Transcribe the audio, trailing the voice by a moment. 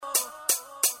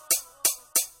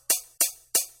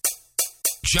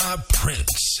Ja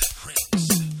Prince.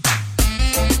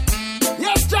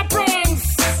 Yes, Ja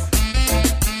Prince.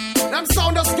 Them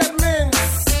sound just get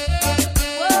mince.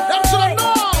 Them should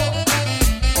know.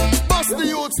 Bust the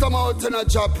youths come out in a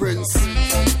Ja Prince.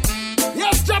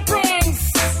 Yes, Ja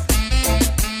Prince.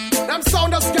 Them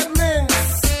sound just get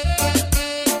mince.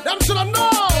 Them should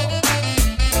know.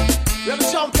 You're the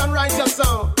champion, right your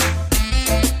sound.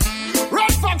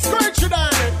 Red Fox, great you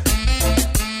down.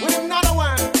 With another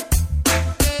one.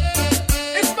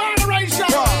 It's moderation.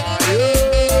 Hey,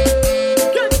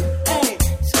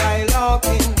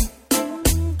 skylarking.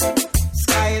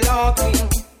 Skylarking.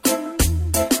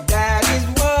 That is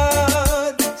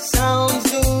what sounds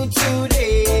do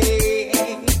today.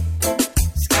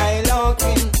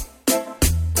 Skylarking.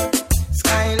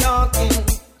 Skylarking.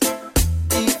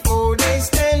 Before they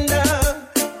stand up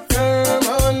firm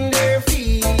on their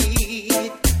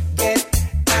feet, get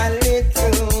a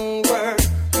little work,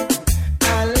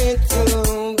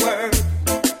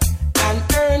 and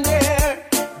earn their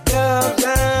doves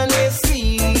and a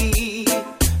seed.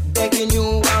 Begging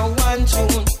you a one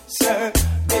tune, sir.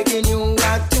 Begging you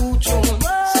a two tune,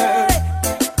 sir.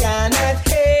 Cannot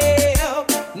help,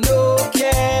 no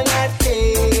cannot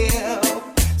help.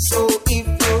 So if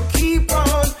you keep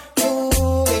on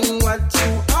doing what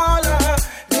you all are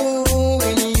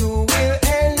doing, you will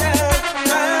end up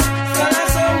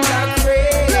some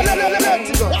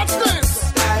Watch this.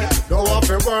 Don't want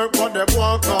to work, but them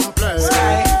won't complain.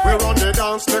 We run the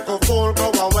dance, make a fool go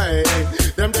away.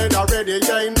 Them dead already,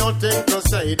 ain't nothing to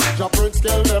say. Ja Prince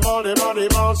kill them all, them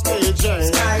on stage.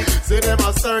 See them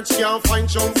a search, can't find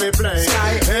tune to play.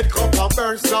 Head cup and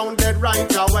burn sound dead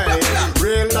right away.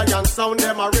 Real lion sound,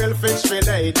 them a real fish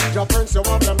fillet. Ja Prince, you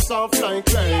want them soft like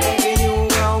clay. Begging you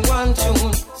a one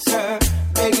tune, sir.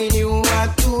 Begging you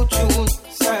a two tune,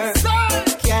 sir.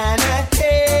 Cannot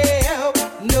help,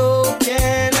 no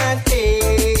cannot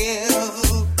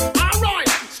help. Alright.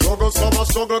 Struggle, summer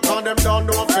struggle, cause them don't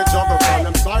know if they juggle. Call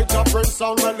them side Ja Prince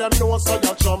sound when them know so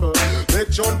you trouble.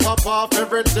 Big tune pop off,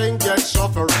 everything get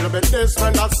shuffled. You been this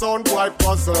when that sound boy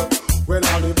puzzle. Well,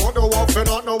 all the bottle walk, you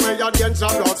don't know where your danger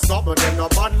blood stop. But them no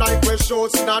bad like we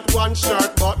shoots, not one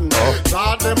shirt button.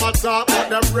 Start them a top, but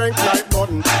them rank like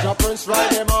button. Ja Prince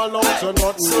ride them all out to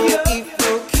nothing. So if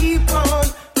you keep on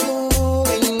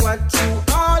doing what you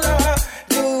all are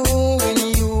doing,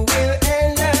 you will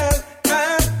end up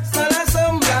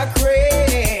some black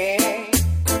rain.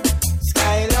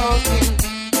 Skylarking,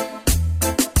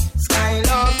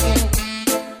 skylarking.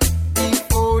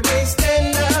 Before they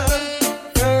stand up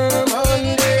firm on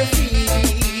their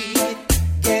feet,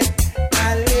 get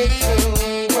a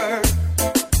little work,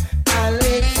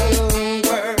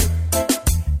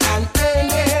 and earn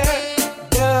their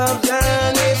doves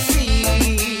and a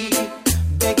seed.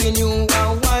 Begging you a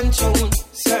one tune,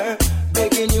 sir.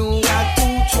 Begging you a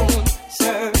two tune,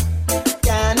 sir.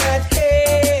 Cannot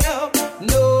help,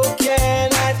 no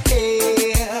cannot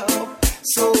help.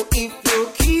 So if you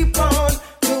keep on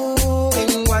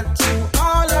doing what you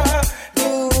all are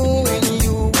doing,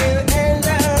 you will end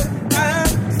up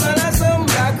some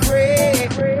black rain.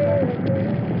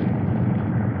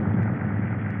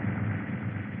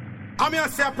 I'm here to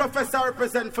say a professor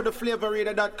represent for the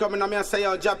flavorreader.com and I'm here to say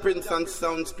Ja Prince and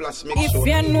Sounds Plus Mix If Show.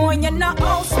 you know you're not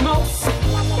house mouse,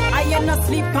 I you not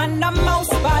sleep on the mouse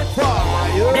ball,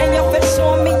 then you will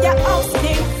show me your house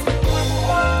king.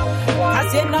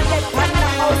 Cause you not dead on the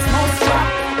house mouse trap.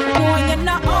 No, you're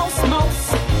not house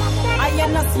mouse, I you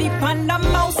not sleep on the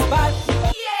mouse ball,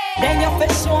 then you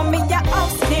will show me your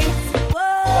house king.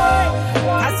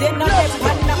 Cause you not dead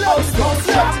on the house mouse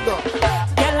trap.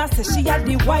 Girl, I say she a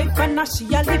the wife and now she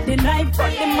a live the life,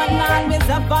 but the man always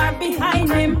a bar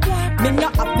behind him. Me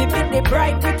not happy with the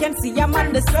bride, we can see him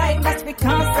on the side. That's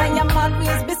because I am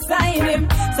always beside him.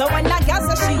 So when I guess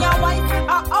say she a wife,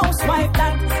 a housewife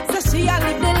that, so she a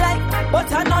live the life,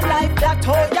 but I no life that.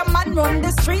 Oh, your man run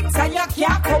the streets and you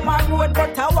can't come on road,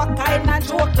 but I what kind of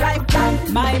joke like that?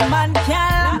 My man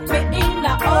can't lock me in the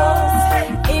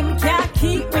house, him can't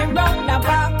keep me round the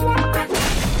back.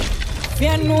 If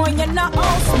you know you're not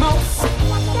house mouse,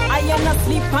 I you not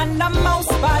sleep on the mouse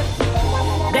ball,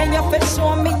 then you will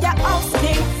show me your house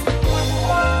king.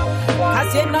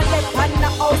 Cause you not dead on the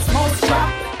house mouse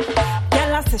trap.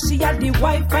 Girl, I say she a the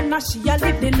wife and now she a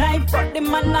live the life, but the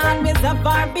man always a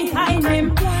bar behind him.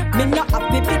 Me not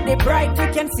happy with the bride,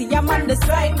 we can see him on the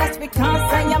side. That's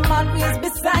because I am always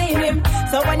beside him.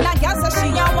 So when I guess she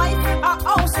a wife, a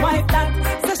housewife that,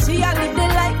 so she a live the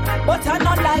life, but I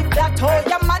no life that. Oh,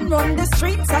 your man run the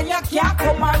streets and you can't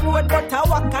come on road, but I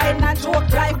what kind of joke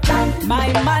like that? My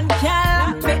man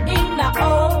can't lock me in the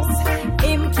house,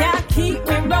 him can't keep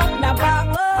me round the back.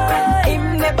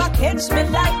 Him never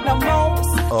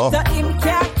So him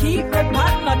can't keep me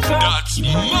on no truck. That's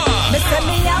mad. Me say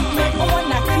me have me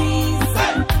own a keys,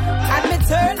 and me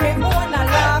turn me own a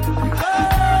lock,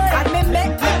 and me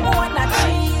make me own a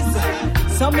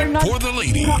cheese. So me not For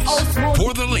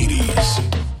the ladies.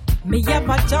 Me have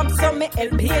a job, so me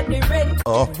help pay the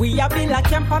rent. We a bill a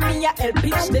camp, and me a help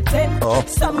pitch the tent.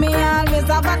 So me always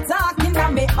have a talk in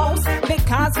my house,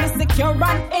 because me secure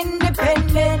and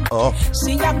independent.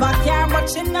 She have a car, but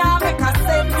she not make a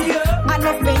cent. And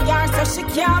no fair, so she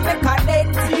can't make a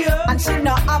dent. And she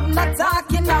no have no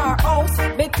talk in her house,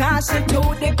 because she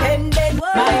too dependent.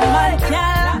 My man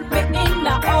can't lock me in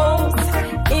the house.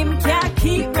 Him can't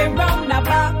keep me round the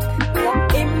back.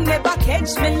 Him never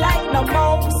catch me like no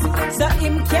mouse. So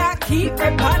him can't keep me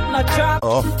on no trap.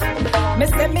 Me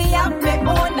say me have me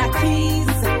own a keys,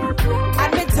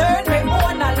 and me turn me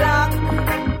own a lock,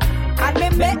 and me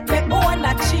make me own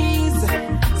a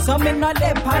cheese. So me no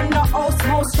depend no house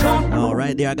mouse trap. All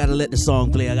right, there. I gotta let the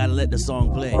song play.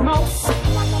 Mouse,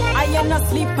 I ain't no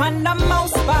sleep on the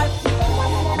mouse ball.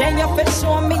 Then you fi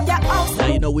show me your house. Now,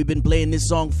 you know, we've been playing this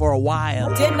song for a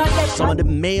while. Some of the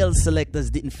male selectors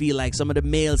didn't feel like. Some of the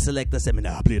male selectors said,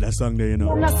 nah, play that song there, you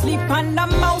know. No sleep on the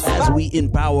mouse ball. As we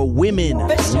empower women,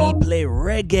 we play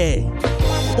reggae.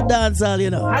 The dancehall,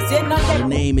 you know. Her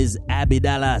name is Abby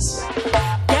Dallas.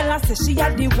 Girl, I say she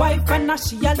had the wife and now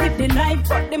she a live the life,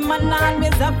 but the man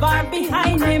always a bar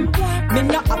behind him. Me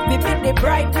not happy with the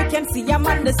bride, you can see him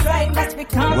on the side. That's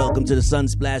because. Welcome to the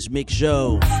Sunsplash Mix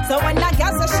Show. So when I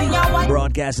got so she a wife,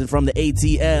 broadcasting from the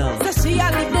ATL. so she a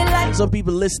live the life. Some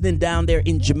people listening down there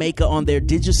in Jamaica on their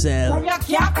Digicel.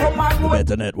 You can't come and road.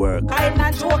 Better Network. I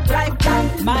not joke like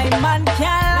that. My man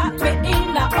can't lock me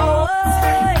in the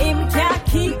house. Him can't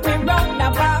keep me round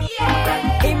the back.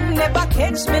 Him never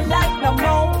catch me like no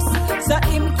mouse. So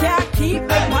him can't keep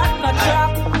me on no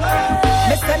trap.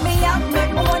 Me say me have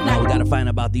me own Now we a gotta find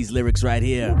about these lyrics right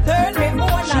here. turn me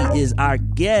own She a is our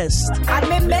guest. and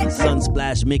me make me.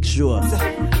 Sunsplash Mix Show.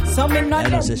 So me I know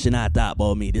not she not talk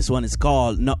about me. This one is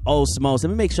called No Osmos. Let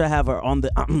me make sure I have her on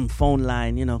the phone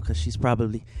line, you know, because she's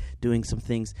probably doing some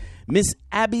things. Miss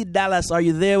Abby Dallas, are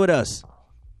you there with us?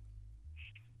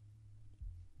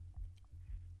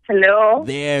 Hello.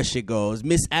 There she goes.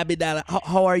 Miss Abby Dallas,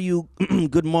 how are you?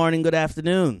 Good morning, good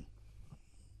afternoon.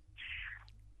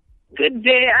 Good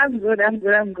day. I'm good.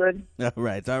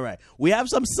 All right. We have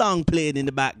some song playing in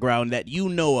the background that you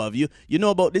know of. You know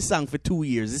about this song for 2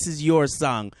 years. This is your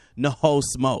song, No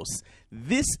Osmos.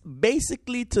 This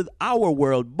basically to our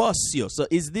world busts you. So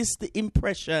is this the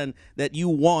impression that you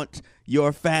want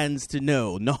your fans to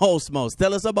know? No Osmos.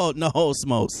 Tell us about No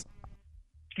Osmos.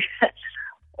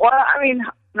 Well, I mean,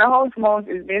 The House Mode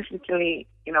is basically,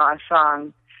 a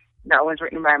song that was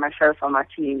written by myself and my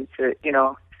team to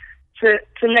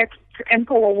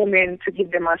empower women, to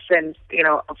give them a sense,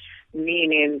 of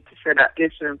meaning, to say that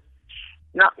this is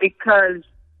not because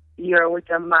you're with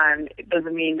a man, it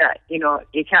doesn't mean that, you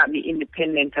can't be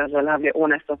independent as well, have your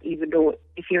own stuff, even though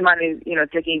if your man is,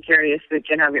 taking care of you, so you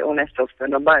can have your own stuff, so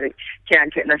nobody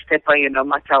can take no step on you no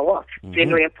matter what.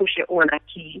 Mm-hmm. So, you push your own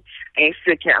key, and you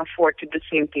still can afford to do the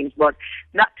same things, but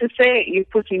not to say you're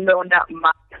putting down that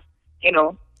man,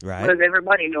 Right. because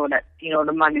everybody know that,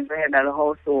 the man is the head of the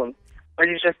household, but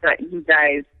it's just that you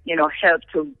guys, help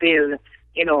to build,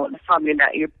 the family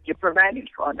that you're providing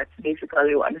for. That's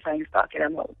basically what the song is talking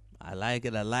about. I like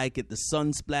it. The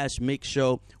Sunsplash Mix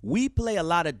Show. We play a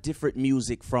lot of different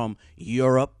music from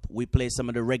Europe. We play some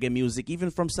of the reggae music,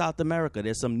 even from South America.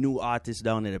 There's some new artists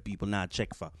down there that people not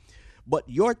check for. But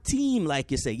your team, like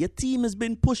you say, your team has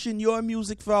been pushing your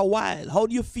music for a while. How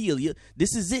do you feel?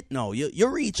 This is it now. You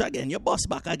reach again. You bust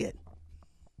back again.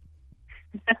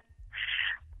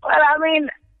 Well, I mean,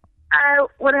 I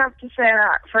would have to say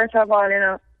that, first of all,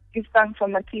 give thanks for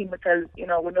my team, because,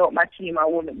 without my team, I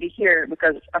wouldn't be here,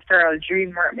 because after all,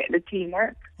 dream work make the team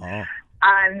work. Oh.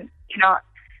 And,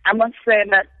 I must say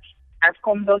that I've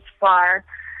come thus far.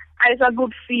 It's a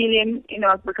good feeling,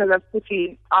 because I've put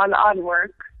in all the hard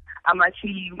work, and my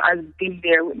team has been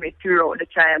there with me throughout the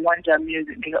time. One Job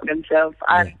Music, big up themselves.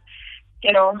 And,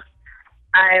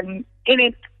 I'm in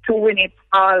it to win it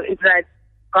all. It's like,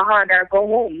 go hard or go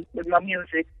home with my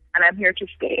music, and I'm here to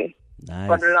stay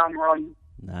for the long run.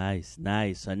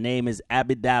 Nice. Her name is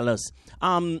Abby Dallas.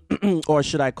 Or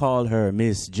should I call her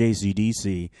Miss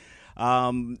JCDC?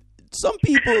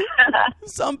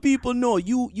 Some people know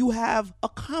you have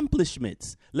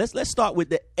accomplishments. Let's start with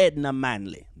the Edna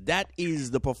Manley. That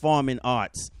is the performing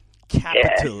arts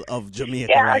capital of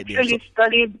Jamaica, right there.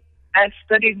 I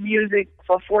studied music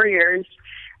for 4 years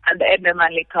at the Edna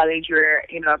Manley College, where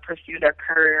I pursued a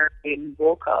career in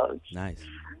vocals. Nice.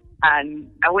 And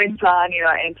I went on,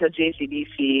 I entered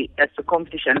JCDC. That's the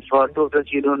competition for those of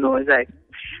you who don't know.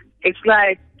 It's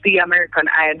like the American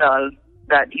Idol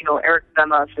that, Eric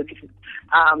Damaso,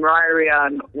 Rory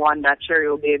and won that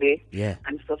Cherry Baby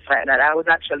and stuff like that. I was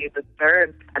actually the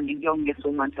third and the youngest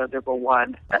woman to have ever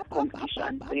won that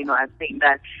competition. So, I think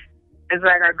that it's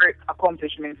like a great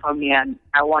accomplishment for me, and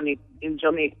I won it in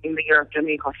Jamaica, in the year of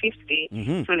Jamaica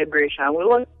 50 celebration.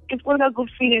 It was a good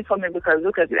feeling for me because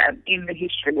look at it, I'm in the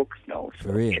history books now. So,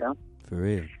 For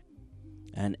real.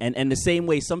 And the same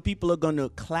way, some people are going to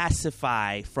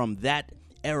classify from that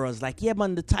era as like, yeah,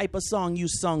 man, the type of song you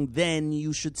sung then,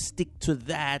 you should stick to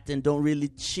that and don't really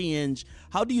change.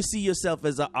 How do you see yourself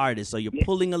as an artist? Are you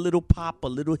pulling a little pop, a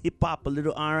little hip hop, a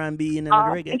little R&B, and a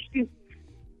little reggae?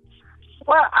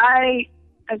 Well, I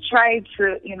try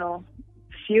to,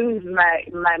 fuse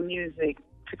my music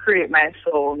to create my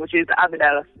soul, which is the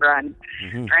Abidalas brand,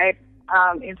 right?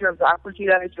 In terms of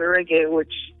opportunity to reggae,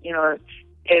 which,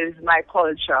 is my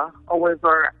culture.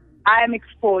 However, I'm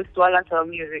exposed to a lot of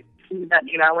music that,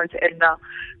 I went to Edna,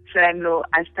 so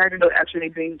I started out actually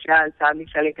doing jazz. So I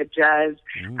mix a little jazz,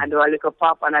 I do a little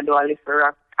pop, and I do a little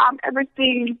rock.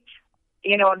 Everything,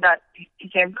 that you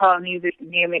can call music,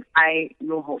 name it, I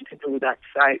know how to do that.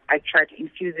 So I try to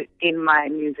infuse it in my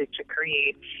music to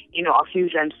create, a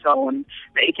fusion sound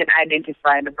that you can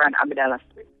identify the brand Abidalas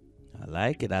with. I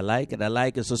like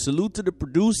it. So salute to the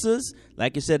producers,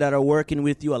 like you said, that are working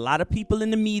with you. A lot of people in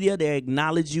the media, they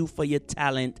acknowledge you for your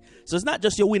talent. So it's not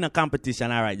just your winner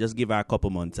competition. All right, just give her a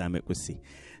couple months and we see.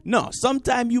 No,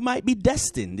 sometime you might be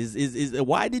destined.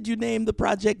 Why did you name the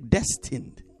project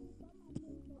Destined?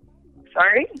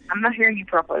 Sorry, I'm not hearing you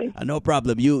properly. No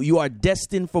problem. You are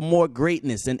destined for more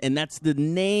greatness, and that's the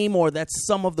name, or that's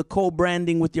some of the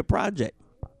co-branding with your project.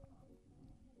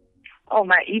 Oh,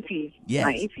 my EP. Yes.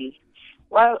 My EP.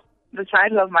 Well, the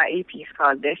title of my EP is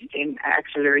called Destined. I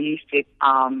actually released it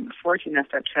 14th of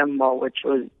September, which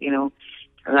was,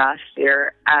 last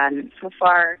year. And so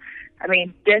far,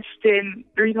 Destined,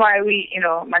 the reason why we,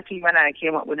 my team and I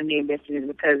came up with the name Destined is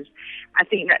because I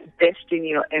think that Destined,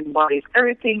 embodies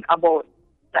everything about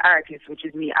the artist, which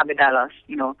is me, Abidalas,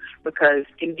 because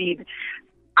indeed,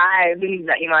 I believe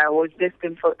that,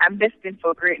 I'm destined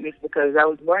for greatness because I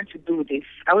was born to do this.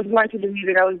 I was born to do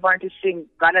music. I was born to sing.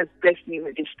 God has blessed me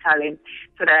with this talent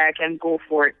so that I can go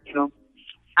for it,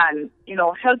 and,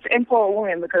 help empower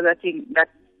women, because I think that,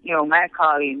 my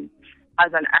calling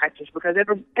as an artist, because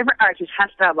every artist has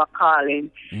to have a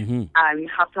calling and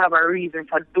have to have a reason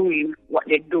for doing what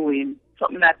they're doing,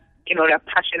 something that, they're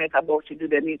passionate about to do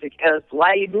their music, else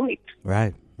why you do it.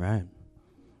 Right.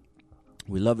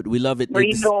 We love it. But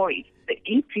the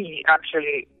EP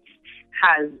actually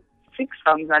has 6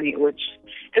 songs on it, which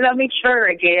is a mixture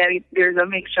reggae. There's a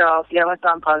mixture of, you have a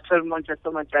song called 12 Months or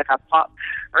so much like a pop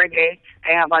reggae.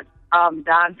 I have a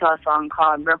dancehall song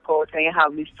called Breakout, and you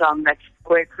have this song that's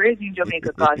going crazy in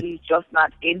Jamaica called He's Just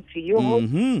Not Into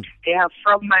You. They have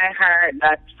From My Heart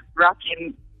that's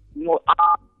rocking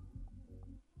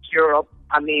Europe.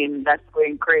 That's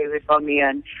going crazy for me.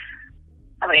 And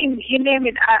you name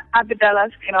it,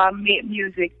 Abidalas, I make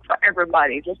music for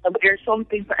everybody. There's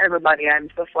something for everybody,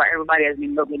 and so far everybody has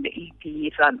been loving the EP.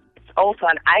 It's also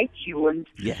on iTunes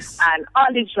and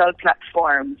all digital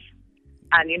platforms.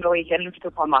 And, you can look it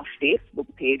up on my Facebook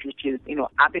page, which is,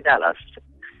 Abidalas.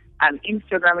 And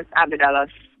Instagram is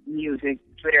Abidalas Music,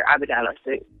 Twitter Abidalas.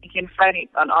 So you can find it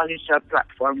on all digital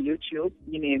platforms, YouTube,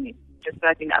 you name it. Just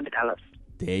type in Abidalas.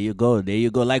 There you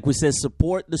go. Like we said,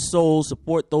 support the soul,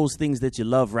 support those things that you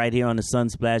love right here on the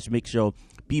Sunsplash Mix Show.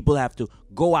 People have to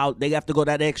go out. They have to go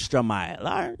that extra mile.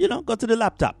 Or, go to the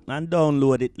laptop and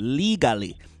download it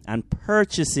legally and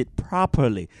purchase it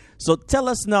properly. So tell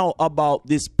us now about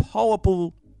this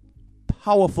powerful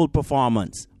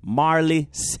performance, Marley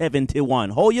 71.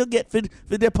 How you get for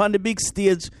up on the big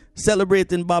stage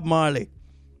celebrating Bob Marley?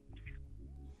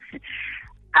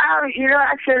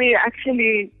 Actually,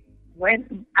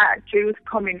 when I was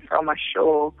coming from a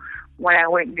show, when I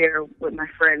went there with my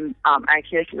friend, Ike,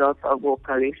 she's also a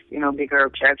vocalist, big girl,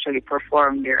 she actually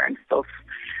performed there and stuff.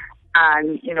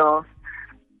 And,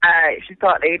 she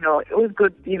thought, it was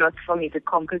good, for me to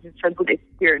come because it's a good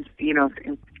experience,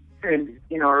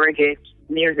 reggae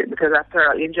music, because after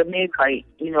all, in Jamaica,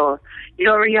 you don't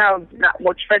really have that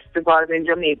much festivals in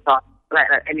Jamaica like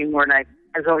that anymore, like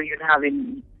as all you'd have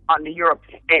on the Europe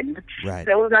end. Right.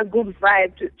 So it was a good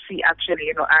vibe to see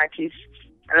actually, artists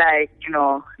like,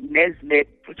 Nesbitt,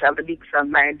 which have a big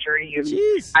song, My Dream,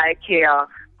 IKEA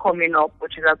coming up,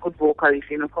 which is a good vocalist,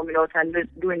 coming out and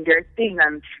doing their thing.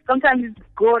 And sometimes it's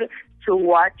good to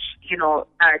watch,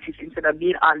 artists instead of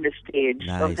being on the stage.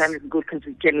 Nice. Sometimes it's good because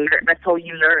you can learn. That's how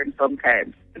you learn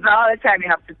sometimes. It's not all the time you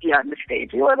have to be on the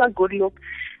stage. It was a good look.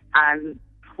 And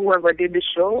whoever did the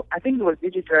show, I think it was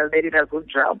Digital, they did a good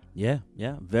job. Yeah.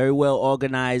 Very well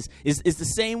organized. It's the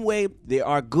same way. There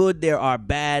are good, there are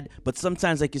bad, but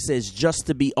sometimes, like you said, just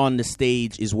to be on the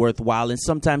stage is worthwhile, and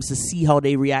sometimes to see how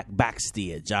they react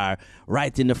backstage or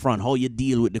right in the front, how you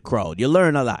deal with the crowd. You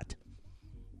learn a lot.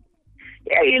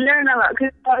 Yeah, you learn a lot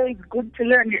because it's always good to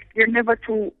learn. You're never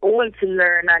too old to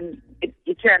learn, and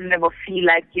you can never feel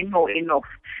like you know enough.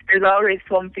 There's always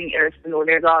something else to know.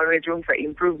 There's always room for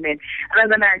improvement. And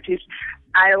as an artist,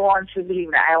 I want to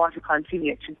believe that I want to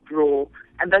continue to grow,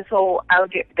 and that's how I'll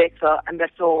get better, and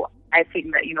that's how I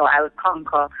think that, I will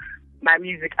conquer my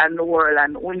music and the world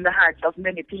and win the hearts of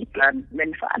many people and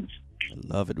many fans. I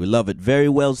love it. We love it. Very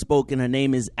well spoken. Her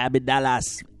name is Abby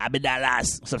Dallas. Abby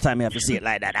Dallas. Sometimes you have to say it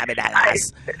like that. Abby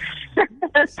Dallas.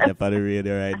 Step on the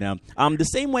radio right now. The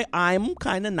same way I'm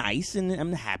kind of nice and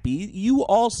I'm happy, you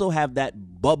also have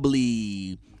that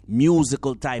bubbly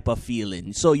musical type of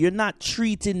feeling. So you're not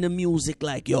treating the music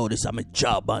like, yo, this is my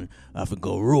job and I have to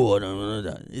go road.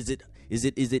 Is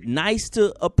it nice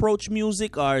to approach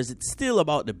music, or is it still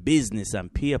about the business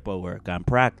and paperwork and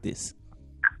practice?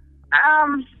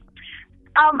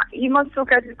 You must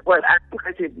look at it. Well, I look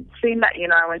at it. Seeing that,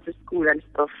 I went to school and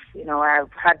stuff. I've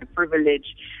had the privilege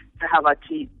to have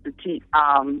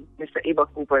Mr. Eva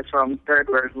Cooper from Third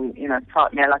World, who,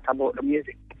 taught me a lot about the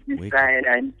music side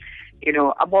and,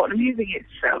 about the music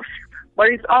itself. But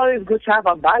it's always good to have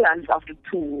a balance of the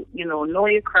two, know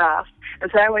your craft.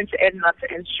 And so I went to Edna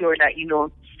to ensure that,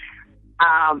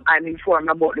 I'm informed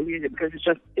about the music, because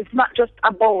it's not just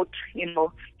about,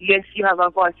 yes, you have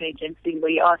a voice and you can sing,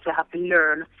 but you also have to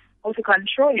learn how to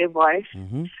control your voice.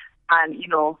 Mm-hmm. And,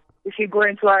 if you go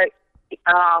into a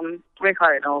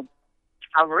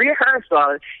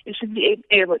rehearsal, you should be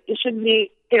able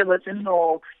to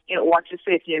know, what to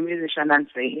say to your musician and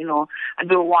say, I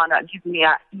don't want to give me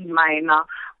a E minor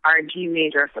or a G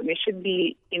major. So you should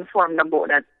be informed about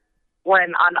that. While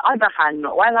on the other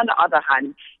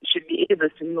hand, you should be able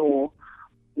to know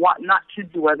what not to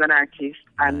do as an artist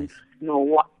and know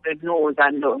what the knows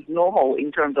and the know-how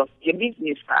in terms of your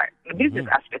business side, the business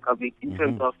aspect of it, in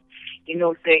terms of,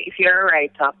 say, if you're a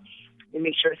writer, you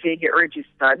make sure, say, you get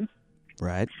registered.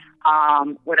 Right.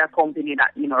 With a company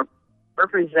that,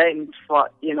 represents for,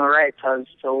 writers.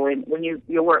 So when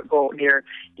your work go there,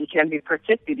 you can be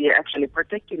protected. You're actually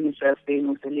protecting yourself, so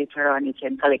later on you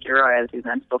can collect your royalties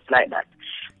and stuff like that.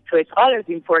 So it's always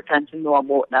important to know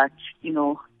about that,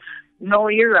 know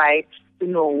your rights, to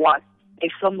know what,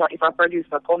 if a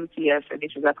producer comes to you and says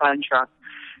this is a contract,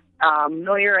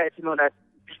 know your rights, to know that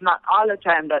it's not all the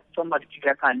time that somebody gives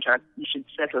you a contract, you should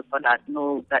settle for that.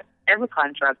 Know that every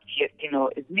contract,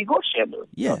 is negotiable.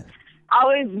 Yeah. So,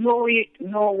 always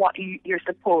know what you're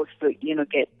supposed to,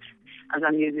 get as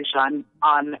a musician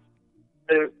on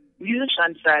the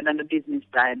musician side and the business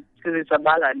side, because it's a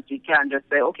balance. You can't just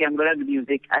say, okay, I'm going to do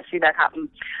music. I see that happen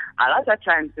a lot of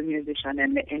times to musicians,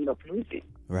 and they end up losing.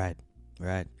 Right.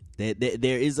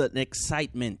 There is an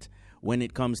excitement when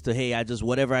it comes to, hey,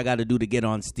 whatever I got to do to get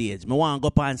on stage. I want to go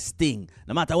up and sting.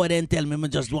 No matter what they tell me, I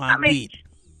just want to beat.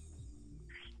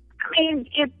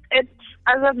 It's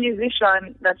as a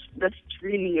musician, that's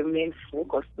really your main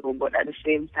focus, though. But at the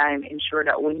same time, ensure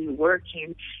that when you're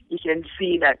working, you can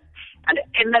see that at the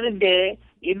end of the day,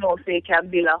 say you can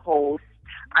build a house,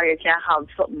 or you can have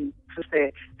something to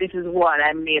say, this is what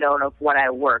I made out of what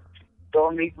I worked.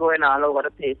 Don't be going all over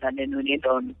the place, and then when you're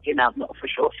done, you have nothing for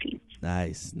show feet.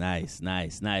 Nice.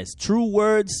 True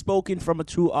words spoken from a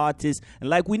true artist. And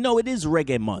like we know, it is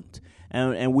Reggae Month.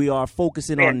 And we are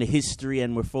focusing on the history,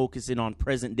 and we're focusing on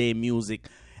present-day music.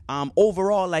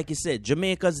 Overall, like you said,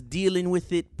 Jamaica's dealing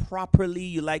with it properly.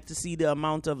 You like to see the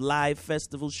amount of live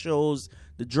festival shows,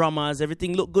 the drummers,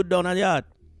 everything look good down at the yard.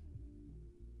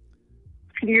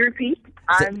 Can you repeat?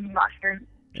 I'm not sure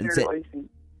what you think.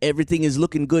 Everything is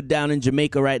looking good down in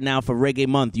Jamaica right now for Reggae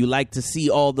Month. You like to see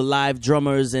all the live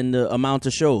drummers and the amount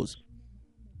of shows?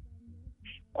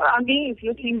 Well, it's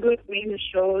looking good. The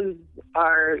shows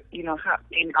are,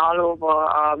 happening all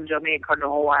over Jamaica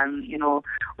now. And,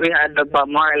 we had the Bob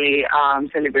Marley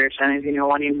celebration,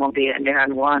 one in Mobile, and they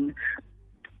had one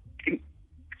in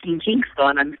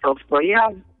Kingston and stuff. So,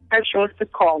 there shows to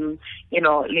come,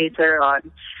 later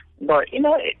on. But,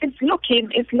 it's looking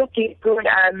good,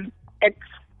 and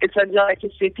it's a joy to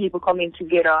see people coming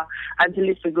together and to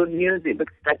listen to good music,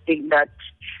 because I think that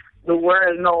the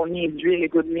world now needs really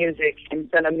good music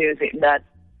instead of music that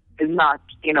is not,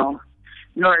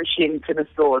 nourishing to the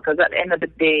soul. Because at the end of the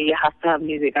day, you have to have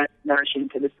music that's nourishing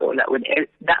to the soul. That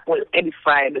will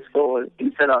edify the soul.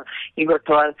 Instead of you go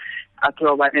to a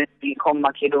club and then you come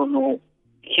back, you don't know.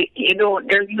 You know,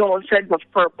 there's no sense of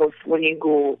purpose when you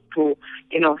go to,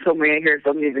 somewhere you hear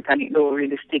some music and it don't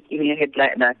really stick in your head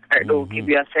like that. Or it don't give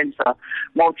you a sense of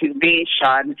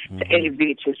motivation to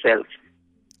elevate yourself.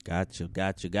 Got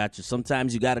you.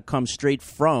 Sometimes you got to come straight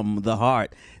from the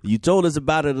heart. You told us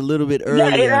about it a little bit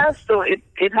earlier. Yeah, it has to.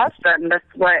 It has to. And that's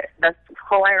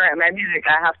how I write my music.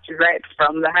 I have to write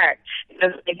from the heart. It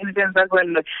doesn't make any sense like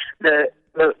when the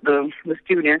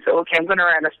students say, okay, I'm going to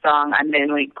write a song, and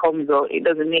then when it comes out, it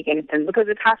doesn't make any sense because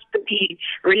it has to be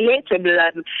relatable,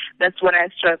 and that's what I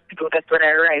stress people. That's what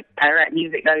I write. I write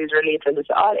music that is relatable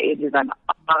to all ages and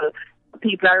all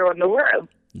people around the world.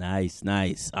 Nice.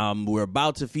 We're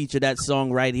about to feature that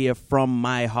song right here, From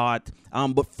My Heart.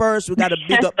 But first, we got to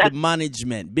big up the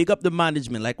management. Big up the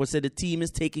management. Like we said, the team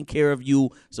is taking care of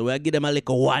you. So we'll give them a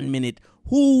 1 minute.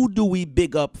 Who do we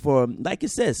big up for, like you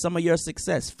said, some of your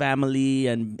success, family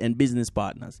and business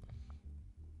partners?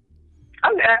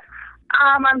 Okay.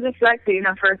 I'm just like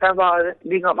to, first of all,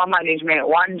 big up my management,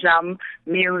 One Jam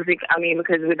Music.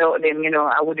 Because without them,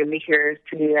 I wouldn't be here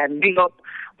today. And big up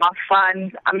my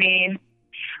fans.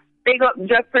 Big up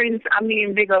Jack Prince.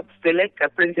 Big up Selecta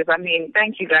Princess.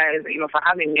 Thank you guys, for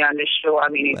having me on the show.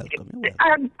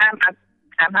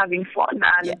 I'm having fun,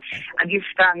 and I give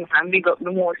thanks and big up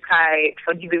the Most High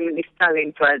for giving me this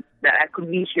talent that I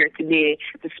could be here today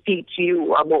to speak to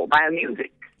you about my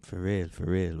music. For real.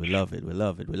 We love it.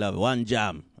 One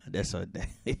Jam. That's what.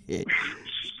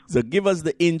 So give us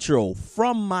the intro,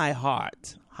 From My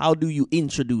Heart. How do you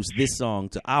introduce this song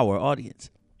to our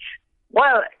audience?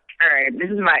 Well, all right, this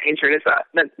is my intro.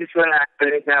 This is what I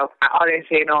always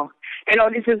say,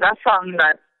 this is a song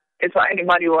that it's for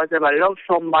anybody who has ever loved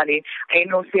somebody. I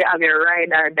say I'm a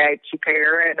ride or die chick, a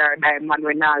ride or die man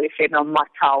when I say no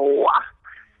matter what.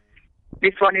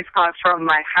 This one is called From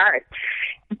My Heart.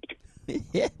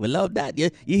 Yeah, we love that. You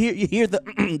hear the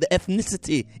the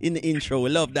ethnicity in the intro.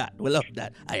 We love that.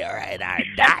 I ride or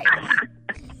die.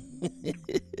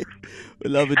 We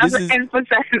love it. This is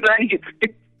emphasize on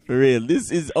it. For real.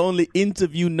 This is only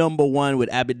interview number 1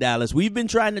 with Abby Dallas. We've been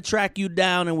trying to track you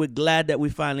down, and we're glad that we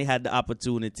finally had the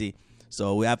opportunity.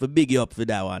 So we have to big you up for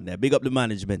that one there. Big up the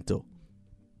management, too.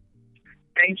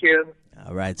 Thank you.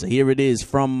 All right, so here it is,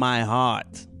 From My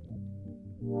Heart.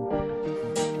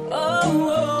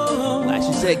 Like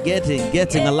she said,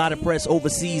 getting a lot of press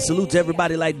overseas. Salute to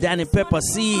everybody like Danny Pepper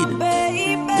Seed.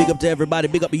 Big up to everybody.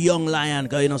 Big up Young Lion,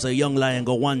 because Young Lion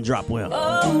go one drop well.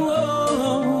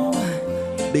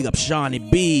 Big up Shawnee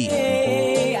B.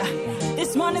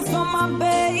 This one is for my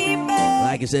baby.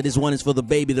 Like I said, this one is for the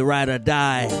baby, the ride or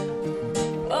die.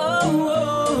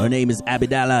 Her name is Abby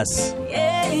Dallas.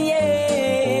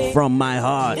 From My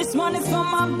Heart. This one is for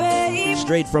my baby.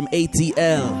 Straight from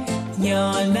ATL. Your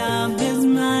love is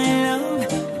my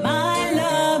love. My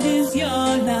love is your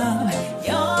love.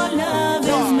 Your love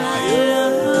is my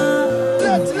love.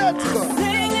 Let's go. I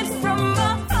sing it from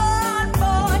my heart,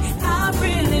 boy. I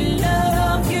really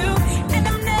love you, and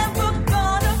I'm never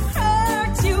gonna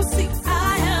hurt you. See, I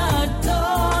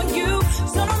adore you,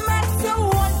 so no matter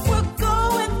what we're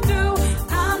going through,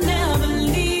 I'll never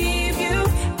leave you.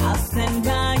 I'll stand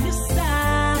by your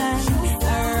side,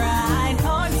 ride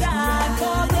or die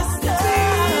for this love.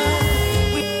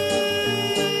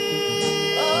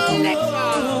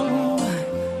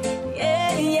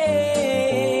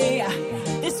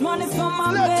 This one is for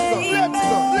my baby.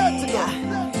 Let's go.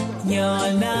 Your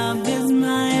love is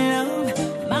my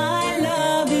love. My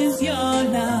love is your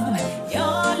love.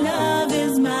 Your love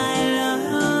is my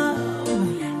love.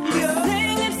 I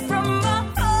sing it from my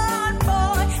heart,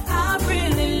 boy. I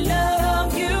really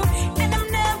love you, and I'm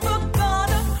never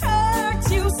gonna hurt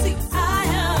you. See, I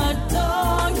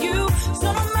adore you, so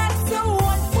no matter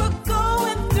what we're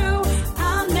going through,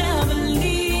 I'll never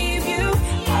leave you.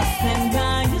 I'll stand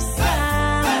by your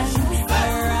side,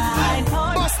 ride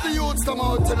or Bust the youths come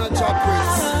out in a Jack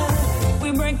Prince.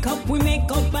 we break up, we make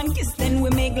up and kiss, then we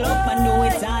make love and do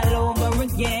it all over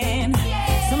again.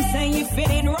 Some say if it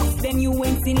ain't rough, then you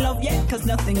ain't seen love yet, cause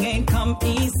nothing ain't come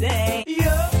easy.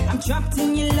 I'm trapped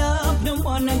in your love, don't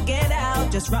wanna get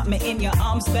out, just wrap me in your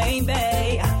arms,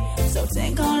 baby. So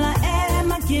take all I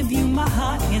am, I give you my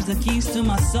heart, here's the keys to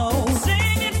my soul. Sing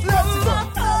it from my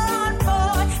heart,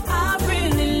 boy, I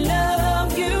really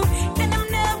love you, and I'm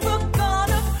never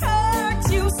gonna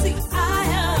hurt you. See, I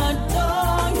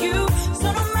adore you,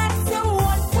 so no matter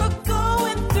what we're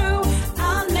going through,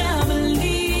 I'll never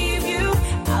leave you.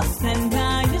 I'll stand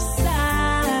by your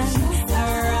side,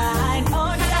 ride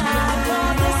or die for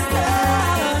this love.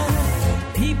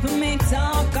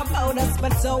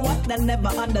 they'll never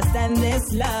understand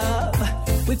this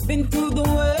love. We've been through the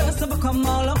worst, overcome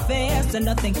all our fears, and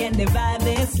nothing can divide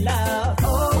this love.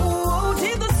 Oh,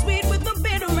 take the sweet with the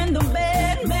bitter and the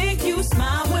bad. Make you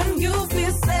smile when you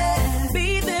feel sad.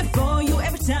 Be there for you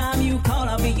every time you call.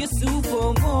 I'll be your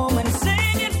superwoman.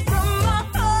 Sing it from my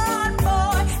heart,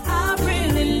 boy. I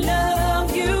really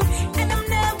love you, and I'm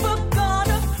never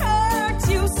gonna hurt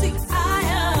you. See, I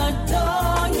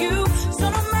adore you, so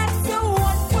no matter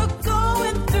what we're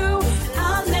going through,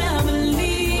 I'll never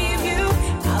leave you.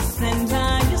 I'll stand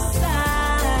by your side.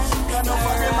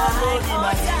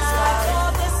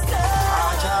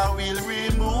 I will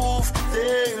remove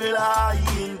their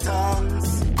lying tongues,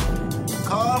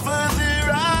 cover their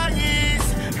eyes,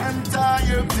 and tie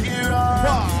your fear on.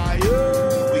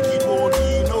 Wicked won't be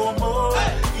no more,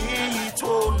 it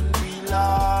won't be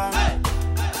long.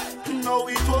 No,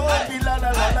 it won't be la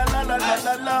la la la la la la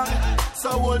la la. So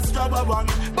we'll stop a one.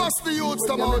 Bust the youths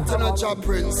come out and a Jah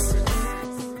Prince.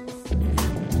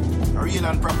 Real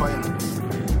and proper, you know.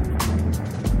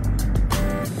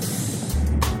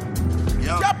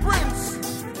 Yeah. Jah Prince.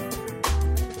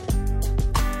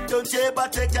 Don't you ever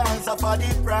take your hands off of the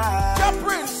prize. Jah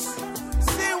Prince.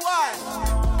 See why?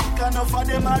 Enough of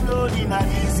them alone in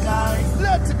the sky.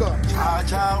 Let's go.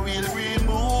 Jah will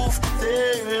remove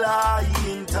their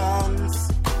lying tongues,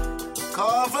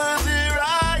 cover their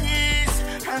eyes,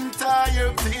 and tie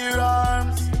up their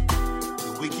arms. The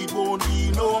wicked won't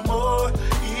be no more,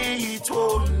 it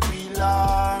won't be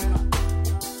long.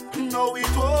 No,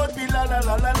 it won't be la la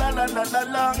la la la la la la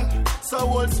long. So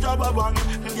we'll stop a bang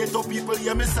and get up people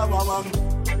here, Mr. Wawang.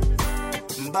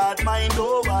 Bad mind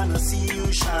don't wanna see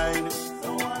you shine.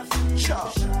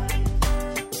 Sure.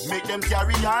 Make them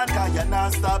carry on, cause you're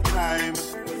not stop climb.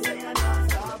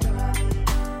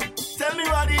 Tell me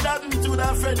what did happen to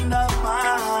that friend of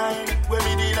mine, when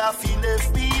me did I feel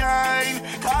left behind,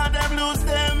 cause them lose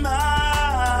their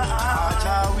mind.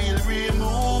 Jah will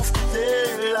remove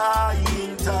their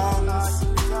lying tongues,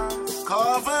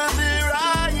 cover their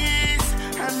eyes,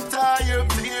 and tie up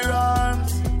their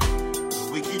arms.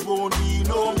 Wicked won't be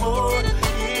no more,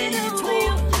 it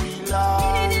won't be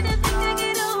long.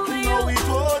 No, it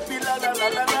won't be la la la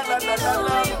la la la la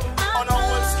la. On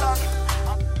our song.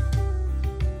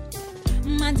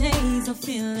 My days of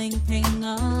feeling pain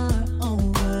are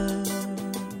over.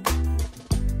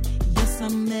 Yes,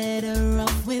 I'm better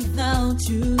off without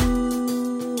you.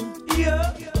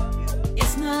 Yeah.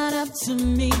 It's not up to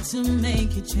me to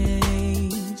make you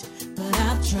change, but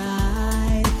I've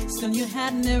tried. Still, you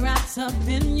had me wrapped up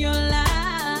in your lies.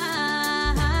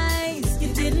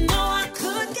 You didn't know I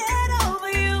could get over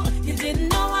you. You didn't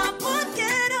know I would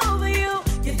get over you.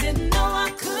 You didn't know I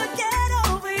could get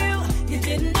over you. You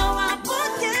didn't know I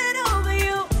would get over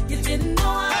you. You didn't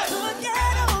know I could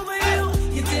get over you.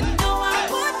 You didn't know I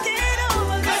would get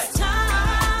over this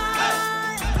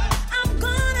time. I'm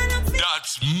gonna feel.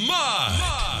 That's mine.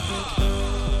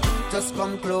 Just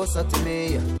come closer to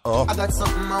me. I got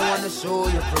something I wanna show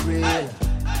you for real.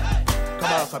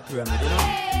 Come off a pyramid, you know.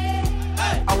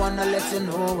 I wanna let you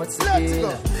know what's the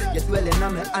deal. You're dwelling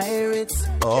on my iris.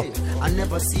 Hey, I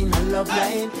never seen a love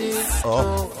like this.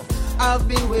 I've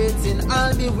been waiting,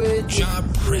 I'll be waiting. Jah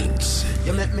Prince.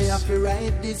 You make me happy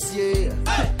right this year.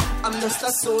 I'm just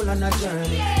a soul on a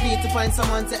journey. Need to find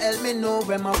someone to help me know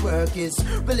where my work is.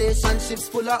 Relationships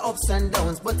full of ups and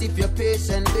downs, but if you're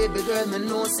patient, baby girl, me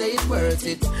know say it's worth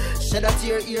it. Shed a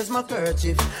tear, here's my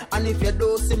kerchief. And if you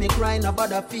don't see me crying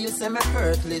about a feel, say me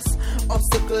hurtless.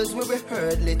 Obstacles we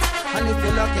hurdle it. And if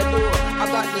you lock your door, I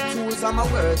got the tools, I'm a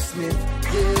wordsmith.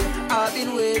 Yeah, I've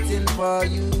been waiting for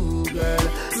you, girl.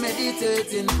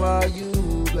 Meditating for you,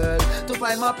 girl, to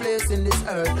find my place in this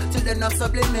earth, till then I'm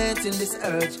sublimating this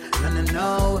urge.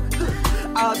 No,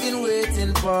 I've been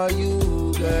waiting for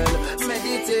you, girl,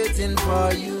 meditating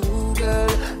for you,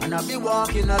 girl, and I'll be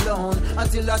walking alone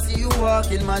until I see you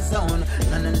walk in my zone.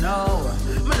 No,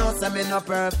 me know say me not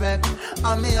perfect,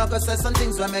 and me I go say some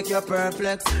things will make you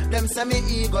perplex. Them say me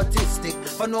egotistic,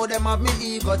 but now them have me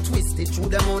ego twisted. Through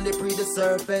them only pre the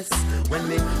surface. When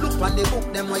me look on the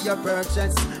book, them where you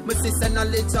purchase. Me sister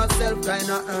knowledge yourself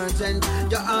kinda urgent.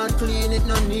 Your hand clean, it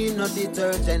no need no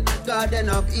detergent. Garden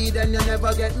of Eden, you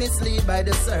never get misled by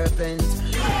the serpent.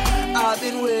 I've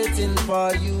been waiting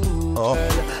for you,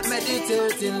 girl,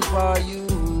 meditating for you,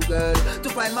 girl, to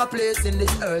find my place in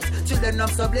this earth. Children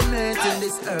of sublimating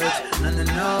this earth.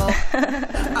 No,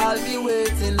 I'll be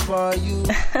waiting for you,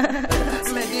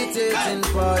 meditating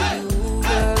for you,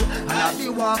 girl, and I'll be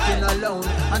walking alone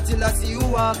until I see you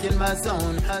walk in my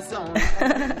zone.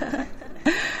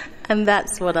 And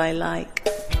that's what I like.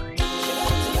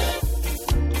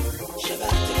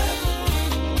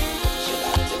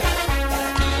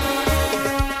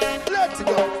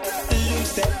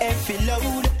 every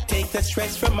load, take the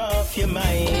stress from off your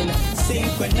mind.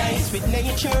 Synchronize with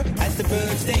nature as the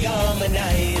birds they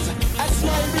harmonize. A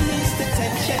smile release the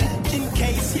tension in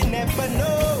case you never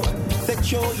know. The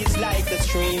joy is like the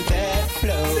stream that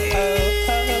flows.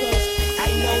 I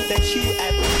know that you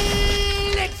have.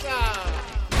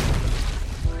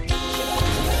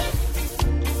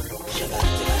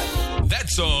 That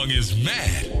song is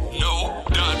mad. No,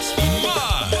 that's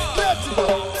mine.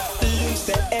 Lose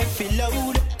the every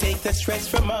load, take the stress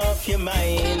from off your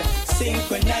mind.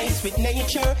 Synchronize with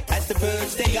nature as the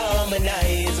birds they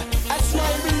harmonize. A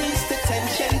smile release the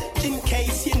tension in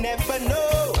case you never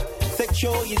know. The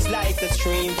joy is like the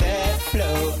stream that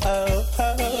flows.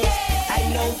 I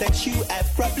know that you have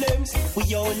problems.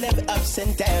 We all have ups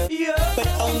and downs, but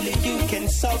only you can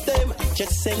solve them.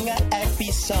 Just sing a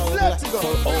happy song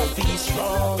for all be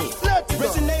strong.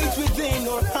 Resonate within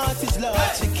our heart is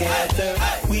love. Together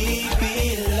we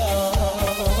belong.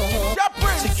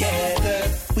 Together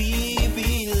we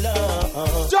belong.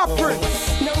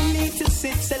 No need to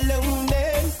sit alone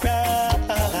and cry.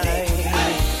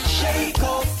 Shake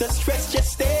off the stress,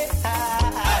 just stay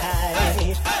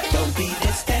high. Don't be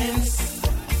distant.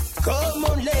 Come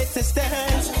on, let us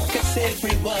dance. Cause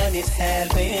everyone is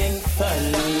having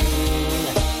fun.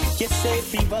 Yes,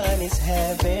 everyone is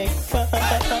having fun. I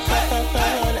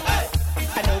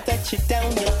know that you're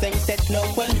down, you think that no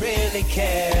one really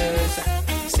cares.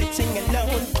 Sitting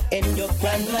alone in your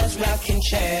grandma's rocking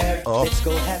chair. Let's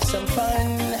go have some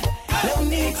fun. No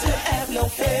need to have no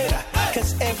fear,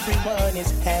 cause everyone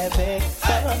is having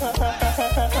fun.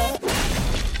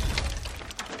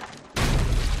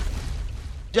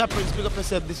 Ja Prince, pick up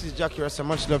yourself. This is Jackie Rasta.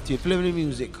 Much love to you. Play the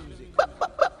music.